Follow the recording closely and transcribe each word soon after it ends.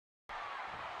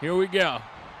Here we go.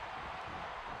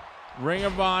 Ring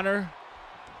of Honor.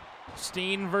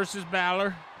 Steen versus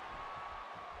Balor.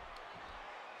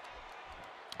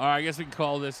 All right, I guess we can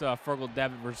call this Fergal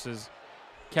Devitt versus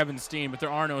Kevin Steen, but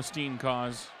there are no Steen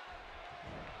cause.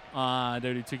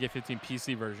 WWE 2K15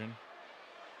 PC version.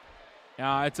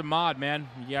 It's a mod, man.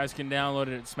 You guys can download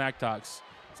it at Smack Talks.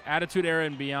 It's Attitude Era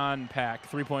and Beyond Pack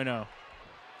 3.0.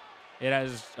 It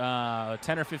has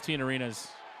 10 or 15 arenas.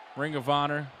 Ring of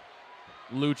Honor,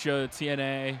 Lucha,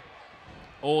 TNA,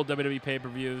 old WWE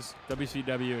pay-per-views,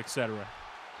 WCW, etc.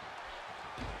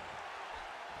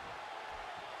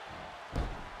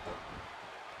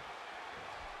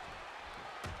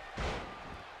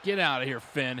 Get out of here,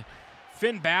 Finn.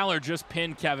 Finn Balor just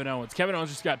pinned Kevin Owens. Kevin Owens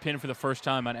just got pinned for the first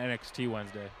time on NXT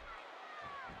Wednesday.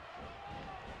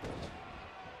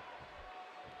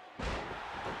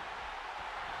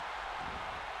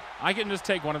 I can just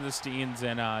take one of the Steens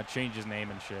and change his name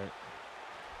and shit.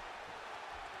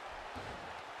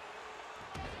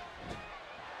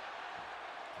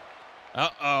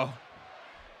 Uh-oh.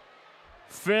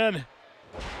 Finn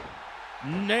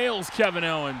nails Kevin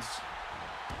Owens.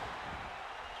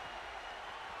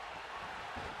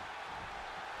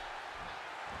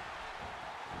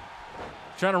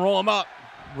 Trying to roll him up.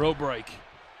 Rope break.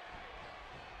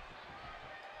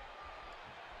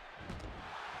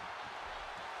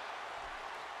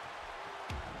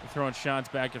 Throwing shots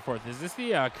back and forth. Is this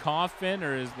the coffin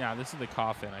or is... Yeah, this is the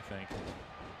coffin, I think.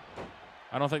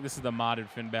 I don't think this is the modded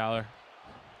Finn Balor.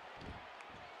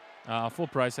 Full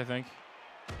price, I think.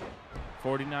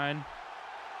 49.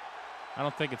 I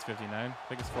don't think it's 59. I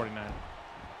think it's 49.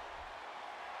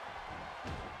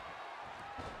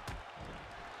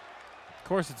 Of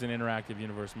course it's an interactive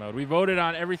universe mode. We voted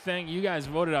on everything. You guys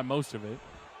voted on most of it.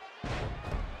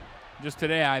 Just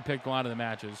today I picked a lot of the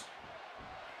matches.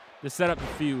 To set up the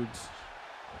feuds.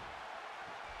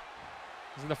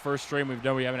 This is the first stream we've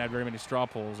done. We haven't had very many straw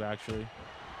polls, actually.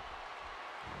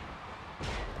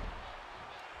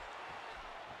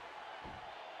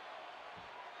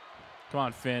 Come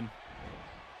on, Finn.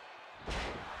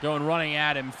 Going running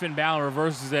at him. Finn Balor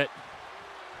reverses it.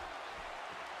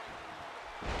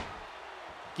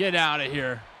 Get out of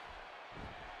here.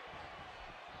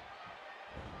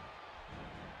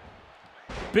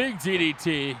 Big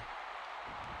DDT.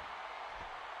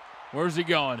 Where's he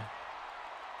going?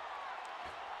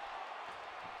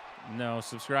 No,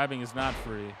 subscribing is not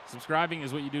free. Subscribing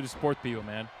is what you do to support people,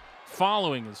 man.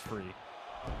 Following is free.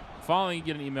 Following, you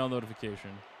get an email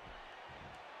notification.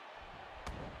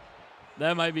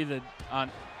 That might be the,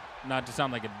 not to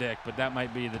sound like a dick, but that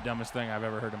might be the dumbest thing I've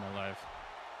ever heard in my life.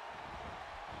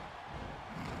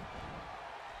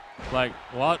 Like,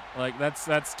 what? Like,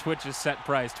 that's Twitch's set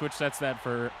price. Twitch sets that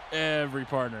for every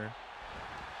partner.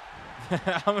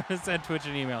 I'm going to send Twitch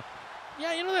an email.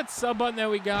 Yeah, you know that sub button that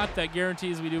we got that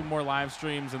guarantees we do more live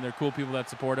streams and they're cool people that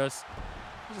support us?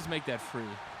 We'll just make that free.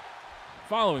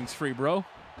 Following's free, bro.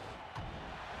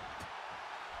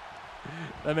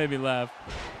 That made me laugh.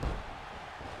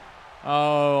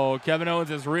 Oh, Kevin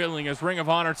Owens is reeling as Ring of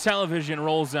Honor television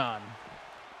rolls on.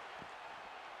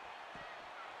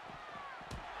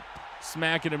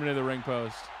 Smacking him into the ring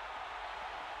post.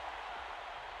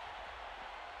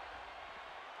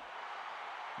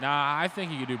 Nah, I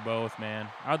think he could do both, man.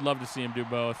 I'd love to see him do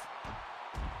both.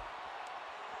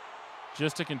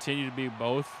 Just to continue to be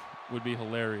both would be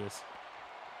hilarious.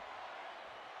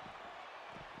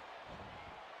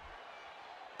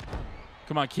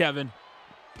 Come on, Kevin.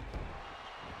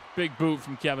 Big boot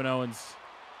from Kevin Owens.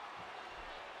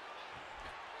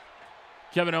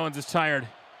 Kevin Owens is tired.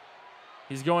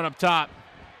 He's going up top.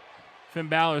 Finn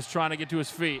Balor is trying to get to his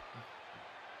feet.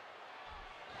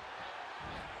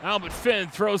 But Finn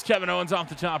throws Kevin Owens off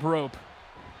the top rope.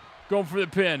 Going for the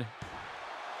pin.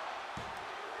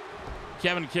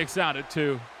 Kevin kicks out at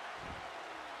 2.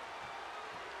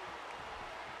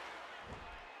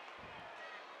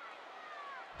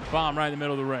 Bomb right in the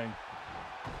middle of the ring.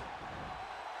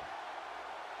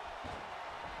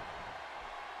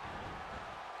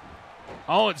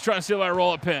 Owens trying to steal that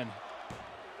roll-up pin.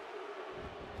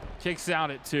 Kicks out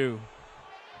at 2.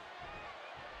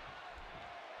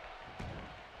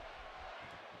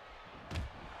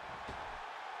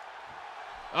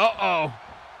 Uh-oh.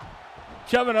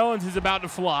 Kevin Owens is about to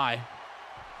fly.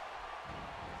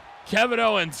 Kevin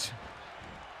Owens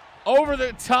over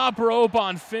the top rope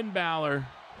on Finn Balor.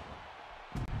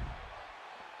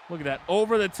 Look at that.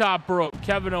 Over the top rope.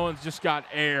 Kevin Owens just got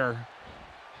air.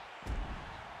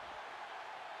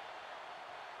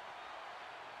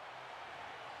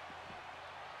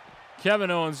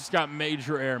 Kevin Owens just got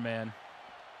major air, man.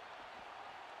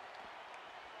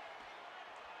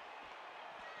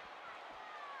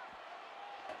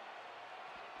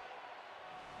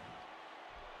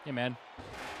 Hey, man.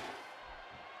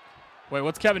 Wait,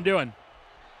 what's Kevin doing?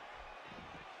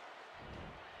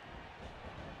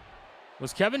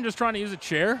 Was Kevin just trying to use a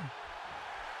chair?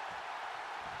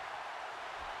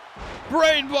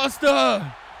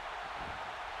 Brainbuster!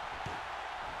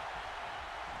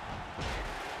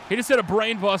 He just hit a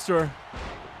brainbuster,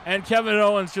 and Kevin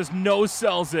Owens just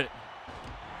no-sells it.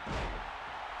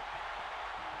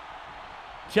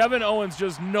 Kevin Owens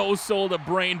just no-sold a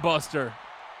brainbuster.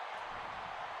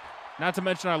 Not to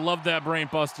mention, I love that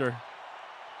brainbuster.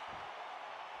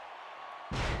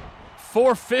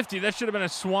 450, that should have been a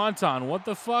swanton. What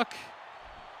the fuck?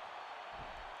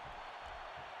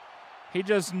 He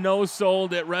just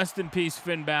no-sold it. Rest in peace,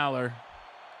 Finn Balor.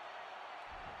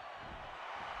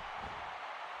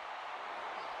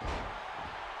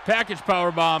 Package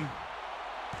powerbomb.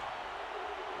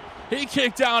 He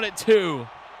kicked out at 2.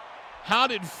 How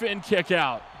did Finn kick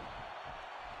out?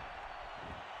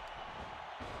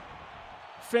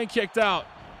 Finn kicked out.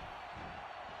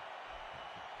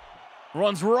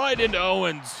 Runs right into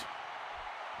Owens.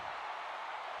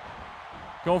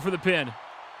 Going for the pin.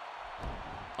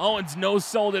 Owens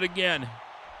no-sold it again.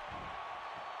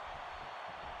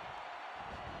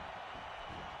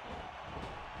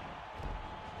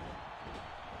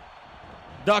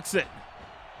 Ducks it.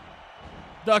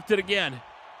 Ducked it again.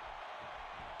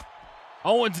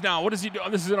 Owens now. What is he doing?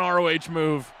 This is an ROH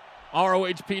move.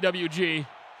 ROH PWG.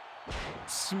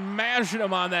 Smashing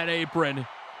him on that apron.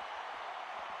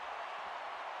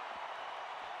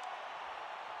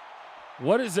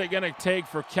 What is it going to take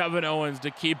for Kevin Owens to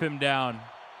keep him down?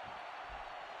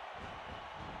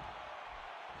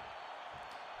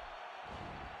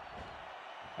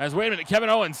 Wait a minute, Kevin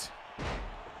Owens.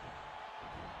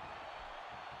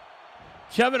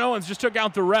 Kevin Owens just took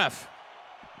out the ref.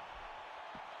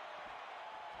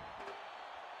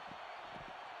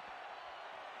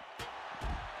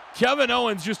 Kevin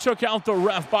Owens just took out the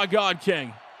ref, by God,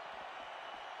 King.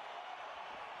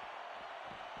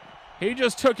 He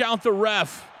just took out the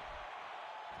ref.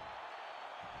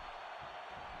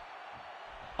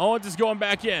 Owens is going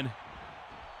back in.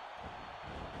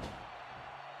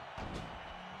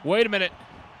 Wait a minute.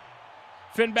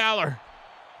 Finn Balor.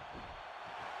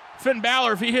 Finn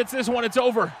Balor, if he hits this one, it's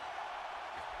over.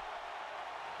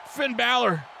 Finn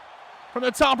Balor from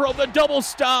the top rope, the double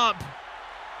stomp.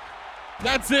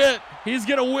 That's it. He's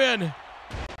going to win.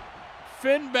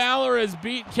 Finn Balor has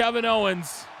beat Kevin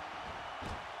Owens.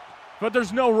 But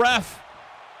there's no ref.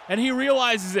 And he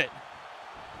realizes it.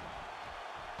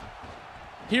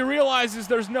 He realizes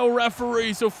there's no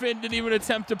referee, so Finn didn't even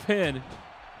attempt to pin.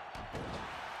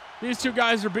 These two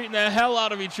guys are beating the hell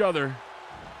out of each other.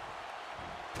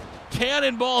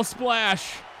 Cannonball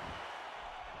splash.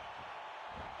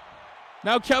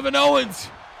 Now Kevin Owens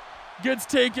gets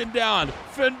taken down.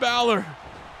 Finn Balor.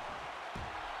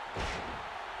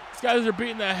 These guys are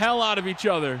beating the hell out of each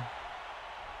other.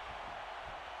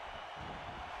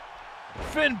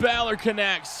 Finn Balor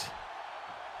connects.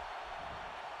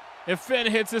 If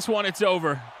Finn hits this one, it's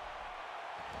over.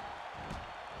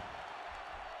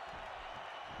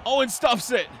 Owens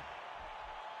stuffs it.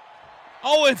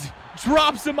 Owens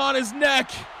drops him on his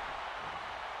neck.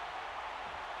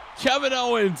 Kevin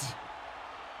Owens.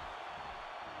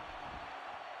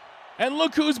 And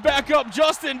look who's back up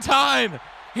just in time.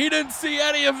 He didn't see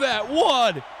any of that.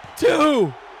 1,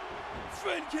 2.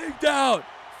 Finn kicked out.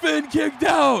 Finn kicked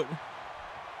out.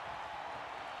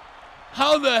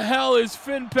 How the hell is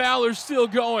Finn Balor still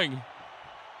going?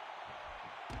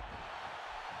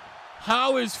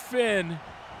 How is Finn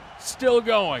still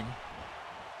going?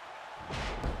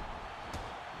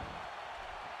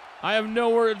 I have no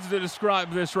words to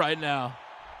describe this right now.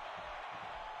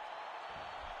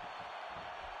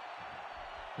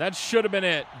 That should have been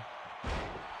it.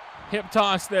 Hip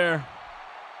toss there.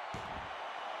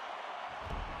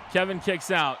 Kevin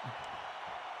kicks out.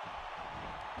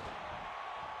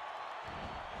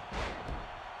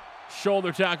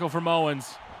 Shoulder tackle from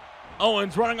Owens.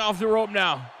 Owens running off the rope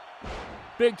now.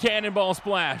 Big cannonball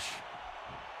splash.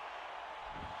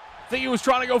 I think he was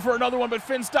trying to go for another one, but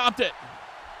Finn stopped it.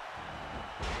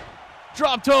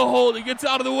 Drop toe hold. He gets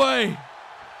out of the way.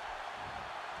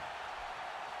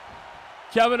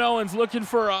 Kevin Owens looking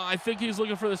for, I think he's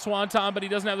looking for the swanton, but he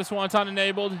doesn't have the swanton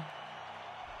enabled.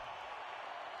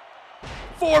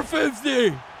 450.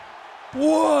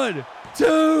 1,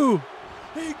 2.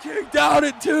 He kicked out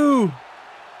at 2.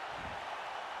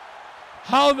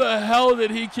 How the hell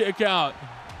did he kick out?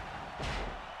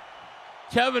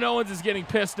 Kevin Owens is getting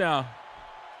pissed now.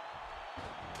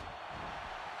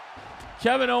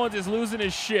 Kevin Owens is losing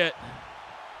his shit.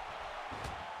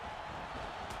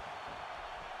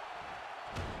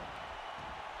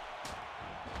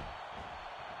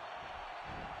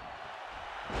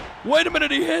 Wait a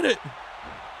minute, he hit it.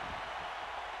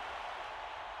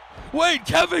 Wait,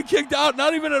 Kevin kicked out,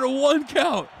 not even at a 1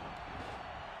 count.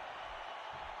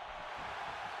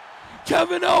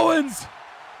 Kevin Owens.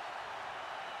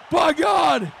 By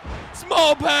God.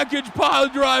 Small package pile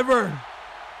driver.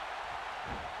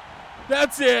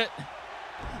 That's it.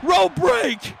 Rope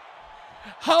break.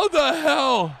 How the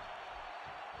hell?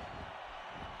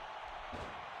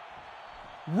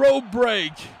 Rope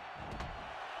break.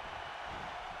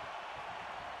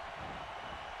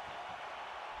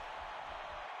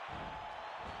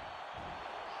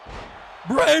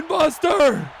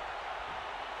 Brainbuster!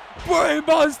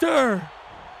 Brainbuster!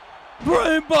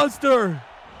 Brainbuster!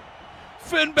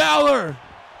 Finn Balor!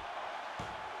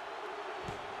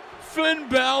 Finn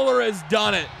Balor has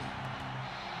done it.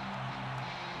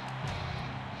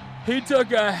 He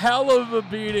took a hell of a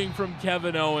beating from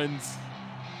Kevin Owens.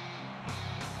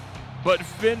 But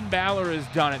Finn Balor has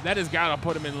done it. That has got to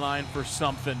put him in line for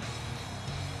something.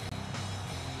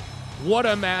 What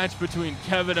a match between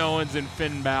Kevin Owens and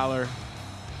Finn Balor.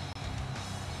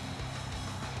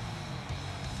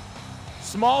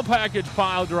 Small package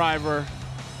pile driver,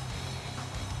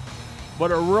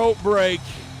 but a rope break.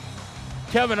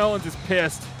 Kevin Owens is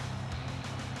pissed.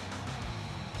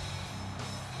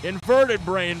 Inverted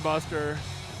brain buster.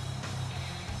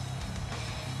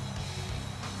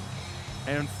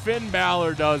 And Finn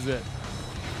Balor does it.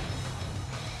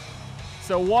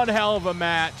 So one hell of a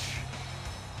match.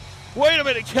 Wait a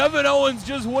minute, Kevin Owens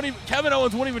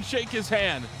wouldn't even shake his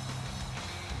hand.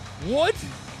 What?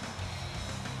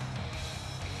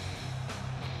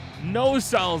 No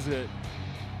sells it.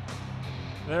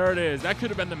 There it is. That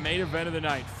could have been the main event of the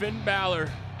night. Finn Balor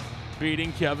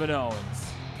beating Kevin Owens.